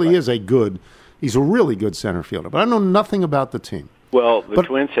 and he really is he's a really good center fielder. But I know nothing about the team. Well, the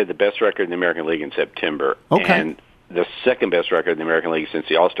Twins had the best record in the American League in September. Okay. And the second best record in the American League since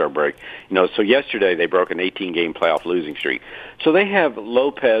the All-Star break. So yesterday they broke an 18-game playoff losing streak. So they have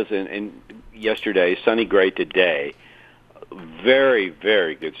Lopez and yesterday, Sonny Gray today, very,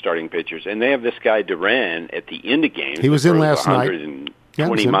 very good starting pitchers. And they have this guy Duran at the end of games. He was in last night.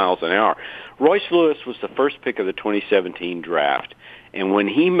 120 miles an hour. Royce Lewis was the first pick of the 2017 draft. And when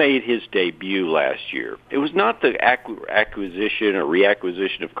he made his debut last year, it was not the acquisition or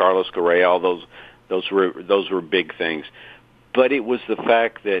reacquisition of Carlos Correa, those were big things. But it was the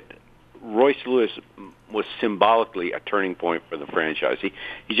fact that Royce Lewis was symbolically a turning point for the franchise.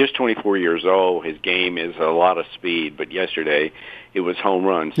 He's just 24 years old. His game is a lot of speed, but yesterday it was home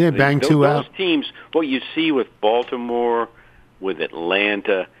runs. Yeah, banged two out. Those teams, what you see with Baltimore, with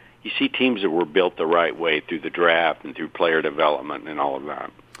Atlanta, you see teams that were built the right way through the draft and through player development and all of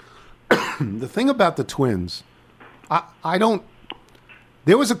that. The thing about the Twins, I don't...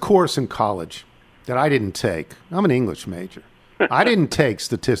 There was a course in college that I didn't take. I'm an English major. I didn't take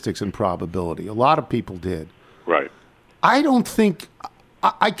statistics and probability. A lot of people did. Right. I don't think...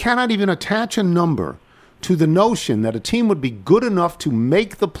 I cannot even attach a number to the notion that a team would be good enough to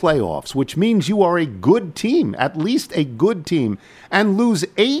make the playoffs, which means you are a good team, at least a good team, and lose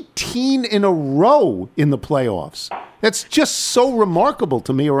 18 in a row in the playoffs. That's just so remarkable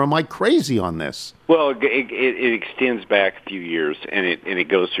to me, or am I crazy on this? Well, it extends back a few years, and it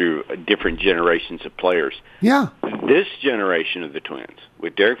goes through different generations of players. Yeah. This generation of the Twins,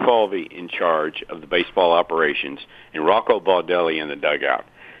 with Derek Falvey in charge of the baseball operations and Rocco Baldelli in the dugout,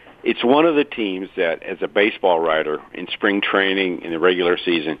 it's one of the teams that, as a baseball writer, in spring training, in the regular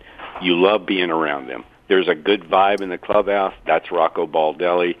season, you love being around them. There's a good vibe in the clubhouse. That's Rocco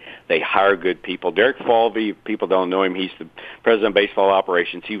Baldelli. They hire good people. Derek Falvey, if people don't know him, he's the president of baseball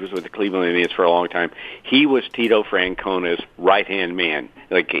operations. He was with the Cleveland Indians for a long time. He was Tito Francona's right-hand man.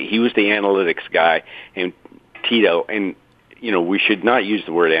 Like, he was the analytics guy, and Tito, and we should not use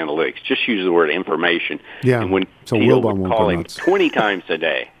the word analytics. Just use the word information. Yeah. And when Tito would call him 20 times a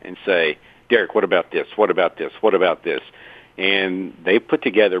day and say, Derek, what about this? What about this? What about this? And they put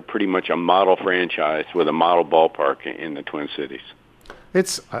together pretty much a model franchise with a model ballpark in the Twin Cities.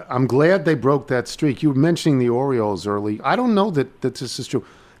 I'm glad they broke that streak. You were mentioning the Orioles early. I don't know that this is true.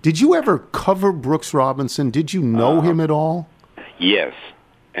 Did you ever cover Brooks Robinson? Did you know him at all? Yes,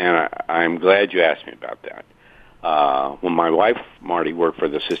 and I'm glad you asked me about that. When my wife, Marty, worked for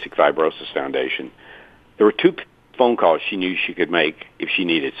the Cystic Fibrosis Foundation, there were two phone calls she knew she could make if she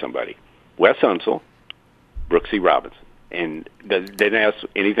needed somebody. Wes Unseld, Brooksy Robinson. And didn't ask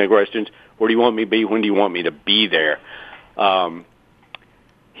anything questions. Where do you want me to be? When do you want me to be there?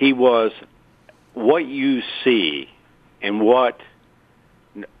 He was what you see and what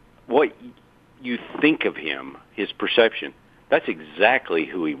you think of him, his perception. That's exactly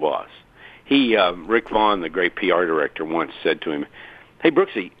who he was. Rick Vaughn, the great PR director, once said to him, "Hey,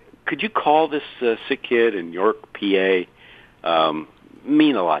 Brooksy, could you call this sick kid in York, PA?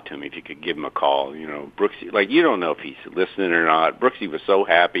 Mean a lot to him if you could give him a call." Brooksy, you don't know if he's listening or not. Brooksy was so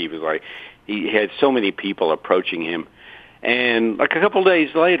happy. He was he had so many people approaching him, And like a couple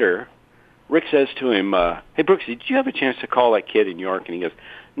days later, Rick says to him, hey, Brooksy, did you have a chance to call that kid in York? And he goes,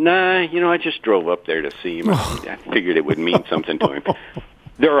 nah, I just drove up there to see him. I figured it would mean something to him.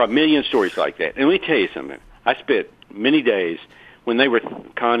 There are a million stories like that. And let me tell you something. I spent many days when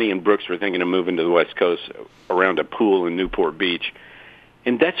Connie and Brooks were thinking of moving to the West Coast around a pool in Newport Beach.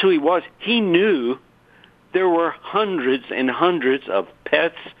 And that's who he was. He knew there were hundreds and hundreds of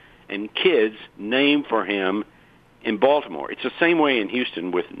pets and kids named for him in Baltimore. It's the same way in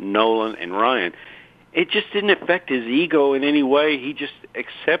Houston with Nolan and Ryan. It just didn't affect his ego in any way. He just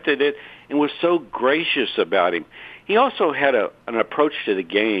accepted it and was so gracious about him. He also had an approach to the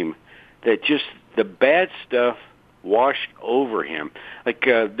game that just the bad stuff washed over him. Like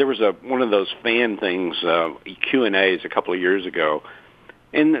there was one of those fan things, Q&As a couple of years ago.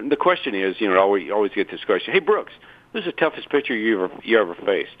 And the question is, you always get this question, hey, Brooks, who's the toughest pitcher you ever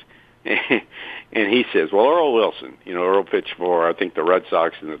faced? And he says, well, Earl Wilson. Earl pitched for, I think, the Red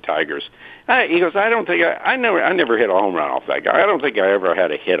Sox and the Tigers. He goes, I don't think I never hit a home run off that guy. I don't think I ever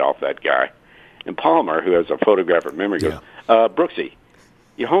had a hit off that guy. And Palmer, who has a photographic memory, goes, Brooksy,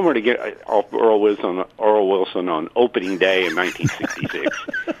 you homered to get off Earl Wilson on opening day in 1966.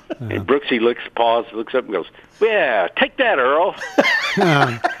 And Brooksy looks up and goes, yeah, take that, Earl.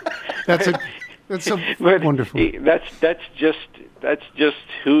 That's wonderful. That's just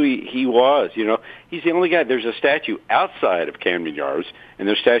who he was. He's the only guy. There's a statue outside of Camden Yards, and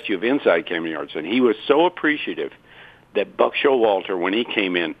there's a statue of inside Camden Yards. And he was so appreciative that Buck Showalter, when he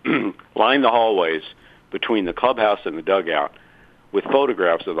came in, lined the hallways between the clubhouse and the dugout with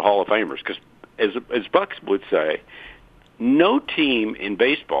photographs of the Hall of Famers. Because as Buck would say, no team in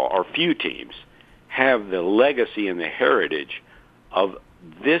baseball, or few teams, have the legacy and the heritage of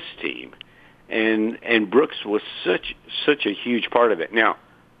this team. And Brooks was such a huge part of it. Now,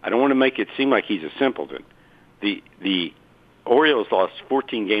 I don't want to make it seem like he's a simpleton. The Orioles lost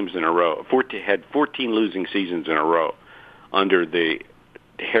 14 games in a row, had 14 losing seasons in a row under the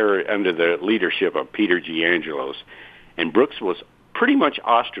leadership of Peter Giangelos. And Brooks was pretty much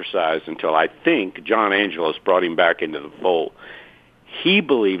ostracized until I think John Angelos brought him back into the fold. He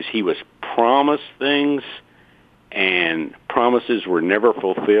believes he was promised things, and promises were never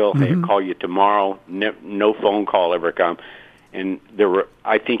fulfilled. Hey, I'll call you tomorrow. No phone call ever come. And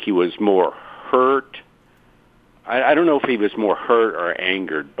I think he was more hurt. I don't know if he was more hurt or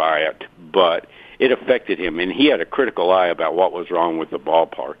angered by it, but it affected him, and he had a critical eye about what was wrong with the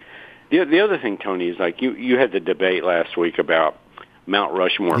ballpark. The other thing, Tony, is like you had the debate last week about Mount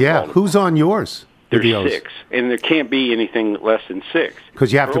Rushmore. Yeah, who's on yours? There's videos. 6, and there can't be anything less than 6.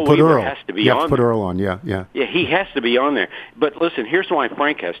 Because you have to put Earl. You have to put Earl on, yeah. Yeah, he has to be on there. But listen, here's why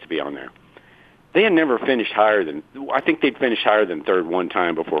Frank has to be on there. They had never finished higher than, I think they'd finished higher than third one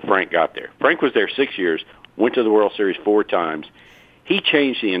time before Frank got there. Frank was there 6 years, went to the World Series 4 times. He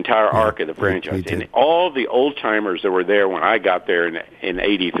changed the entire arc of the franchise. And all the old-timers that were there when I got there in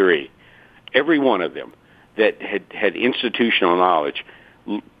 83, every one of them that had institutional knowledge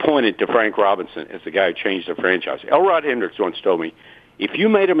pointed to Frank Robinson as the guy who changed the franchise. L. Rod Hendricks once told me, if you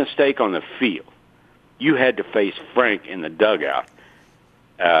made a mistake on the field, you had to face Frank in the dugout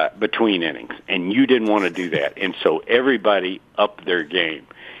between innings, and you didn't want to do that. And so everybody upped their game.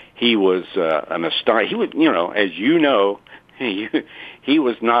 He was an astonishing. He was, as you know, he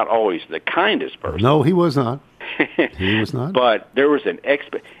was not always the kindest person. No, he was not. He was not. But there was an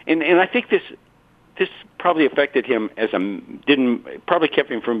and I think this probably affected him probably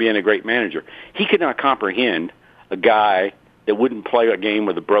kept him from being a great manager. He could not comprehend a guy that wouldn't play a game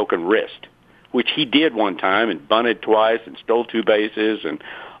with a broken wrist, which he did one time and bunted twice and stole 2 bases and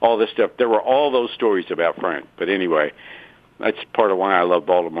all this stuff. There were all those stories about Frank. But anyway, that's part of why I love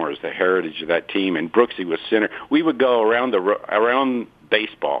Baltimore, is the heritage of that team. And Brooksy was center. We would go around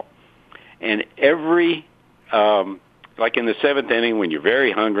baseball, and every like in the 7th inning when you're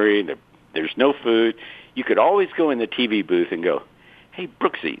very hungry, there's no food, you could always go in the TV booth and go, hey,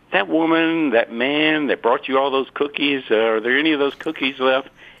 Brooksy, that woman, that man that brought you all those cookies, are there any of those cookies left?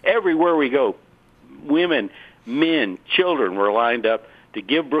 Everywhere we go, women, men, children were lined up to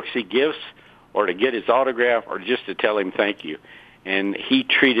give Brooksy gifts or to get his autograph or just to tell him thank you. And he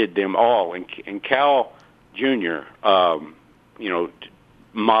treated them all. And Cal Jr.,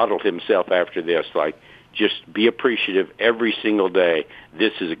 modeled himself after this, like, just be appreciative every single day.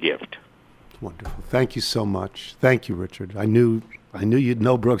 This is a gift. Wonderful. Thank you so much. Thank you, Richard. I knew you'd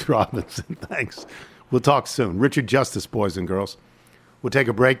know Brooks Robinson. Thanks. We'll talk soon. Richard Justice, boys and girls. We'll take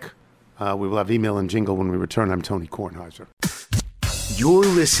a break. We will have email and jingle when we return. I'm Tony Kornheiser. You're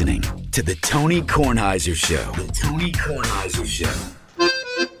listening to The Tony Kornheiser Show. The Tony Kornheiser Show.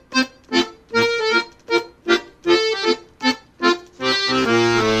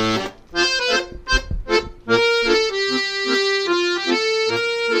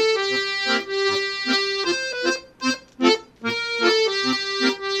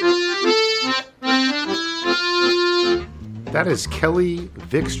 That is Kelly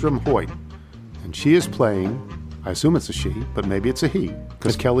Vikstrom Hoyt. And she is playing, I assume it's a she, but maybe it's a he,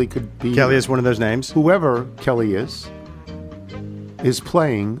 because Kelly could be... Kelly is one of those names. Whoever Kelly is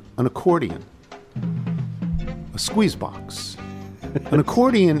playing an accordion, a squeeze box. An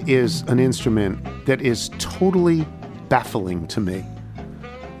accordion is an instrument that is totally baffling to me.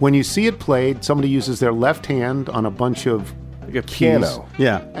 When you see it played, somebody uses their left hand on a bunch of like a piano.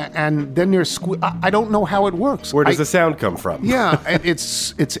 Yeah. And then there's I don't know how it works. Where does the sound come from? Yeah,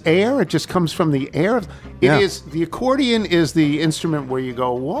 it's air. It just comes from the air. The accordion is the instrument where you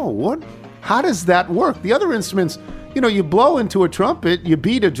go, whoa, what? How does that work? The other instruments, you blow into a trumpet, you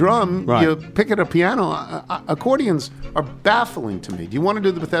beat a drum, you pick at a piano. Accordions are baffling to me. Do you want to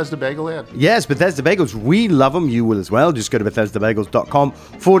do the Bethesda Bagel ad? Yes, Bethesda Bagels. We love them. You will as well. Just go to BethesdaBagels.com,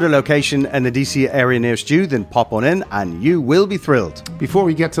 forward a location in the DC area nearest you, then pop on in, and you will be thrilled. Before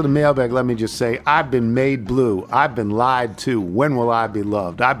we get to the mailbag, let me just say, I've been made blue. I've been lied to. When will I be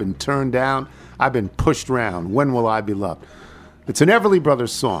loved? I've been turned down. I've been pushed around. When will I be loved? It's an Everly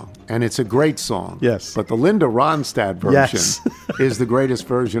Brothers song, and it's a great song. Yes. But the Linda Ronstadt version is the greatest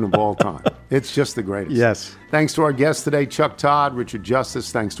version of all time. It's just the greatest. Yes. Thanks to our guests today, Chuck Todd, Richard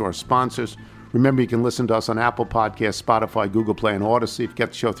Justice. Thanks to our sponsors. Remember, you can listen to us on Apple Podcasts, Spotify, Google Play, and Odyssey. If you get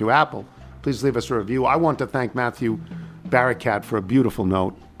the show through Apple, please leave us a review. I want to thank Matthew Barakat for a beautiful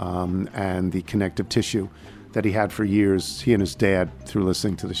note and the connective tissue that he had for years, he and his dad, through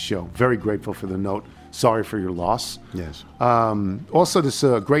listening to the show. Very grateful for the note. Sorry for your loss. Yes. Also, this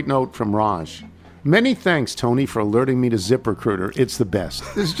great note from Raj. Many thanks, Tony, for alerting me to ZipRecruiter. It's the best.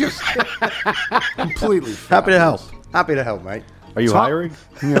 It's just completely fabulous. Happy to help. Happy to help, mate. Are you hiring?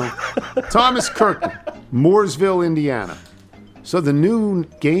 Thomas Kirkman, Mooresville, Indiana. So the new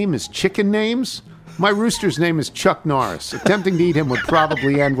game is chicken names? My rooster's name is Chuck Norris. Attempting to eat him would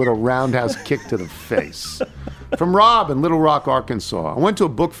probably end with a roundhouse kick to the face. From Rob in Little Rock, Arkansas. I went to a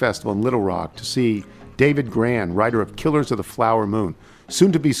book festival in Little Rock to see David Grann, writer of Killers of the Flower Moon,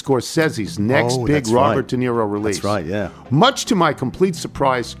 soon to be Scorsese's next big Robert De Niro release. That's right, yeah. Much to my complete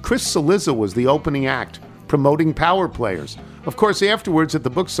surprise, Chris Cillizza was the opening act, promoting Power Players. Of course, afterwards at the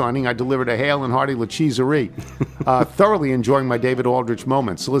book signing, I delivered a hail and hearty Lacheeserie, thoroughly enjoying my David Aldrich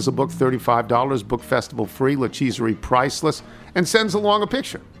moments. Cillizza book $35, book festival free, Lacheeserie priceless, and sends along a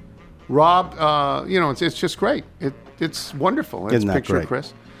picture. Rob, it's just great. It's wonderful. It's Isn't that picture great? of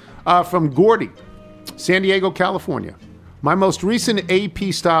Chris. From Gordy, San Diego, California. My most recent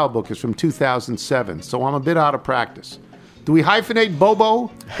AP style book is from 2007, so I'm a bit out of practice. Do we hyphenate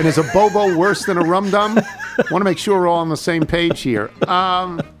Bobo? And is a Bobo worse than a Rum-Dum? Want to make sure we're all on the same page here.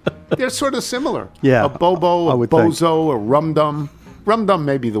 They're sort of similar. Yeah, A Bobo, I a would think. Bozo, a Rum-Dum. Rum-Dum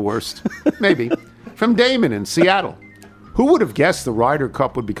may be the worst. Maybe. From Damon in Seattle. Who would have guessed the Ryder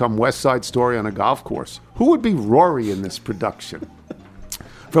Cup would become West Side Story on a golf course? Who would be Rory in this production?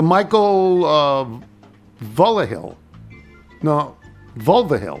 From Michael Vulvahill.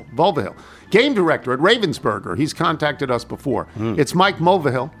 Game director at Ravensburger. He's contacted us before. It's Mike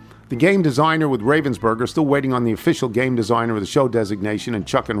Mulvihill, the game designer with Ravensburger, still waiting on the official game designer with the show designation, and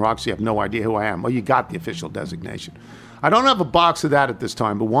Chuck and Roxy have no idea who I am. Well, you got the official designation. I don't have a box of that at this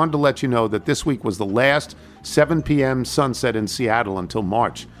time, but wanted to let you know that this week was the last 7 p.m. sunset in Seattle until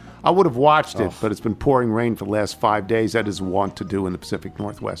March. I would have watched it, but it's been pouring rain for the last 5 days, as is wont to do in the Pacific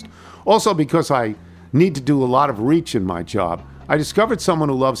Northwest. Also, because I need to do a lot of reach in my job, I discovered someone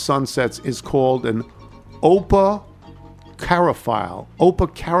who loves sunsets is called an opacarophile.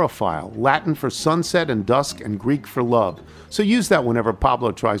 Opacarophile, Latin for sunset and dusk and Greek for love. So use that whenever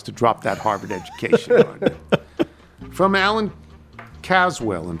Pablo tries to drop that Harvard education on you. From Alan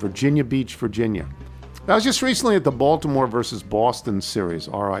Caswell in Virginia Beach, Virginia. I was just recently at the Baltimore versus Boston series,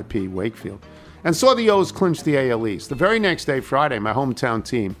 RIP Wakefield, and saw the O's clinch the AL East. The very next day, Friday, my hometown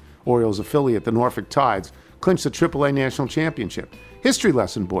team, Orioles affiliate, the Norfolk Tides, clinched the AAA National Championship. History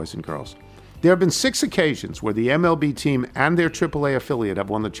lesson, boys and girls. There have been 6 occasions where the MLB team and their AAA affiliate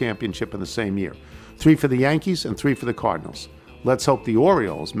have won the championship in the same year. 3 for the Yankees and 3 for the Cardinals. Let's hope the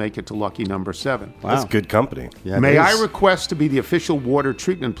Orioles make it to lucky number 7. Wow. That's good company. Yeah, May I request to be the official water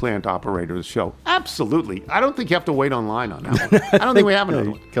treatment plant operator of the show? Absolutely. I don't think you have to wait online on that one. I don't think we have another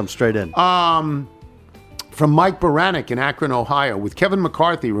one. Come straight in. From Mike Baranek in Akron, Ohio. With Kevin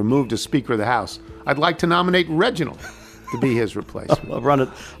McCarthy removed as Speaker of the House, I'd like to nominate Reginald to be his replacement. I'll run it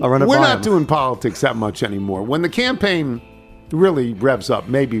We're by not him. doing politics that much anymore. When the campaign really revs up,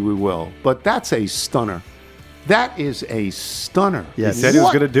 maybe we will. But that's a stunner. That is a stunner. Yes. He said he was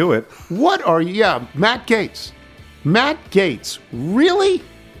going to do it. What are you? Yeah, Matt Gaetz. Matt Gaetz. Really?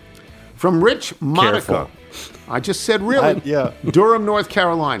 From Rich Monaco. Careful. I just said really. Yeah. Durham, North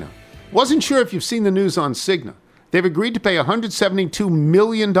Carolina. Wasn't sure if you've seen the news on Cigna. They've agreed to pay $172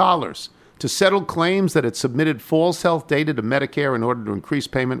 million to settle claims that it submitted false health data to Medicare in order to increase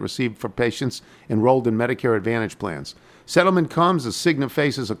payment received for patients enrolled in Medicare Advantage plans. Settlement comes as Cigna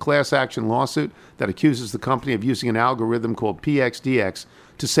faces a class action lawsuit that accuses the company of using an algorithm called PXDX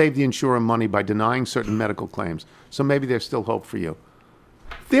to save the insurer money by denying certain medical claims. So maybe there's still hope for you.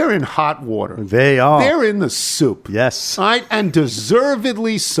 They're in hot water. They are. They're in the soup. Yes. All right, and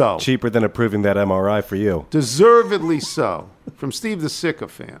deservedly so. Cheaper than approving that MRI for you. Deservedly so. From Steve the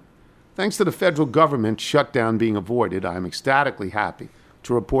Sycophant. Thanks to the federal government shutdown being avoided, I am ecstatically happy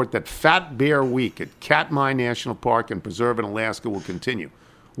to report that Fat Bear Week at Katmai National Park and Preserve in Alaska will continue.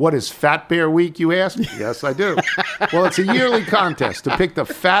 What is Fat Bear Week, you ask? Yes, I do. Well, it's a yearly contest to pick the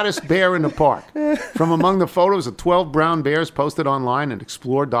fattest bear in the park from among the photos of 12 brown bears posted online at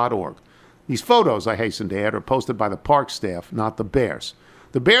explore.org. These photos, I hasten to add, are posted by the park staff, not the bears.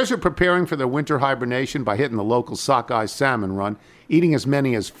 The bears are preparing for their winter hibernation by hitting the local sockeye salmon run, eating as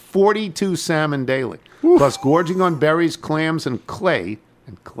many as 42 salmon daily, plus gorging on berries, clams, and clay.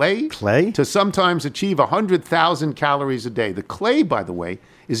 And clay? Clay? To sometimes achieve 100,000 calories a day. The clay, by the way,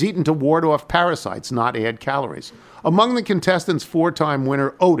 is eaten to ward off parasites, not add calories. Among the contestants, four-time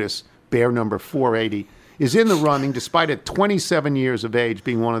winner Otis, bear number 480, is in the running despite at 27 years of age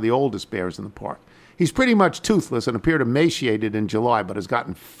being one of the oldest bears in the park. He's pretty much toothless and appeared emaciated in July, but has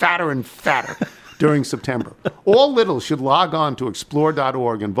gotten fatter and fatter during September. All littles should log on to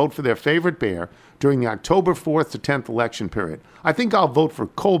explore.org and vote for their favorite bear during the October 4th to 10th election period. I think I'll vote for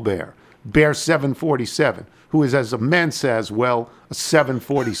Colbert, Bear 747, who is as immense as, well, a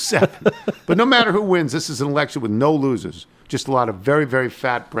 747. But no matter who wins, this is an election with no losers, just a lot of very, very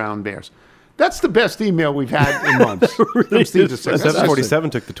fat brown bears. That's the best email we've had in months. Really? 747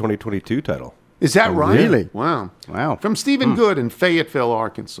 took the 2022 title. Is that right? Really? Wow. Wow. From Stephen Good in Fayetteville,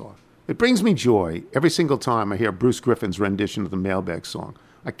 Arkansas. It brings me joy every single time I hear Bruce Griffin's rendition of the Mailbag song.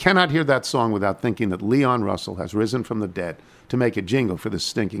 I cannot hear that song without thinking that Leon Russell has risen from the dead to make a jingle for this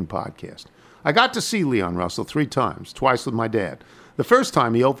stinking podcast. I got to see Leon Russell 3 times, twice with my dad. The first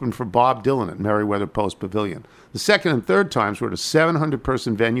time he opened for Bob Dylan at Meriwether Post Pavilion. The second and third times were at a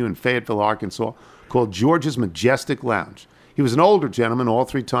 700-person venue in Fayetteville, Arkansas called George's Majestic Lounge. He was an older gentleman all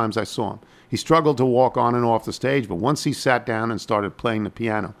 3 times I saw him. He struggled to walk on and off the stage, but once he sat down and started playing the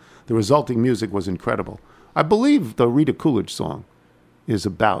piano, the resulting music was incredible. I believe the Rita Coolidge song is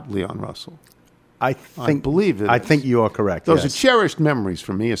about Leon Russell. I believe it. I think you are correct. Those yes. are cherished memories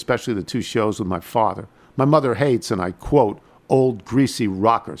for me, especially the 2 shows with my father. My mother hates, and I quote, old greasy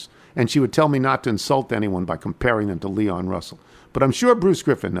rockers, and she would tell me not to insult anyone by comparing them to Leon Russell. But I'm sure Bruce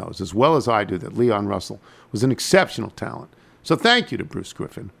Griffin knows, as well as I do, that Leon Russell was an exceptional talent. So thank you to Bruce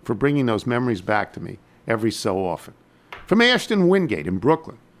Griffin for bringing those memories back to me every so often. From Ashton Wingate in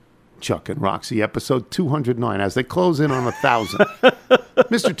Brooklyn, Chuck and Roxy, episode 209, as they close in on 1,000.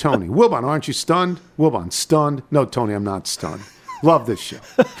 Mr. Tony, Wilbon, aren't you stunned? Wilbon, stunned? No, Tony, I'm not stunned. Love this show.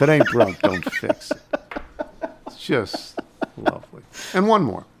 If it ain't broke, don't fix it. It's just lovely. And one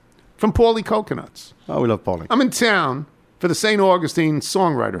more, from Paulie Coconuts. Oh, we love Paulie. I'm in town for the St. Augustine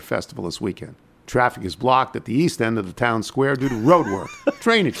Songwriter Festival this weekend. Traffic is blocked at the east end of the town square due to road work,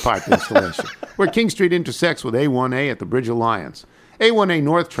 drainage pipe installation, where King Street intersects with A1A at the Bridge of Lions. A1A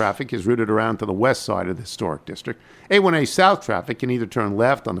North traffic is routed around to the west side of the historic district. A1A South traffic can either turn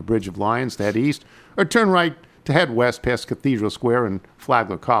left on the Bridge of Lions to head east or turn right to head west past Cathedral Square and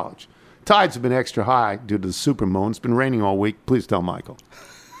Flagler College. Tides have been extra high due to the supermoon. It's been raining all week. Please tell Michael.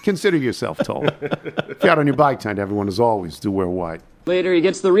 Consider yourself told. If you're out on your bike tonight, everyone, as always, do wear white. Later, he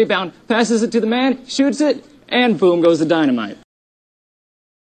gets the rebound, passes it to the man, shoots it, and boom goes the dynamite.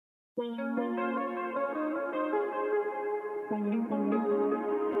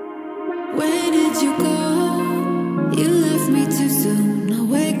 Where did you go? You left me too soon. I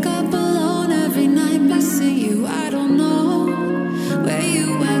wake up alone every night missing you. I don't know where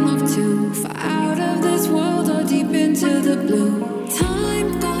you went off to, far out of this world or deep into the blue.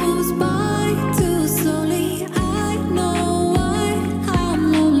 Time goes by too slowly. I know why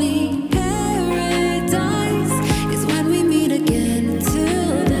I'm lonely. Paradise is when we meet again.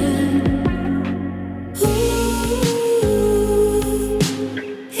 Till then, ooh,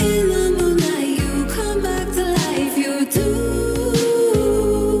 in the moonlight you come back to life. You do.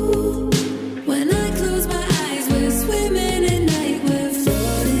 When I close my eyes, we're swimming at night. We're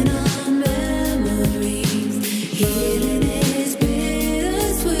floating on memories. Healing is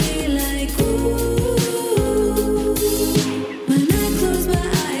bittersweet, like ooh. When I close my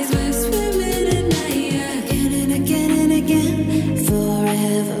eyes, we're swimming at night. Again and again and again.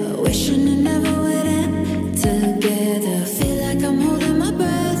 Forever wishing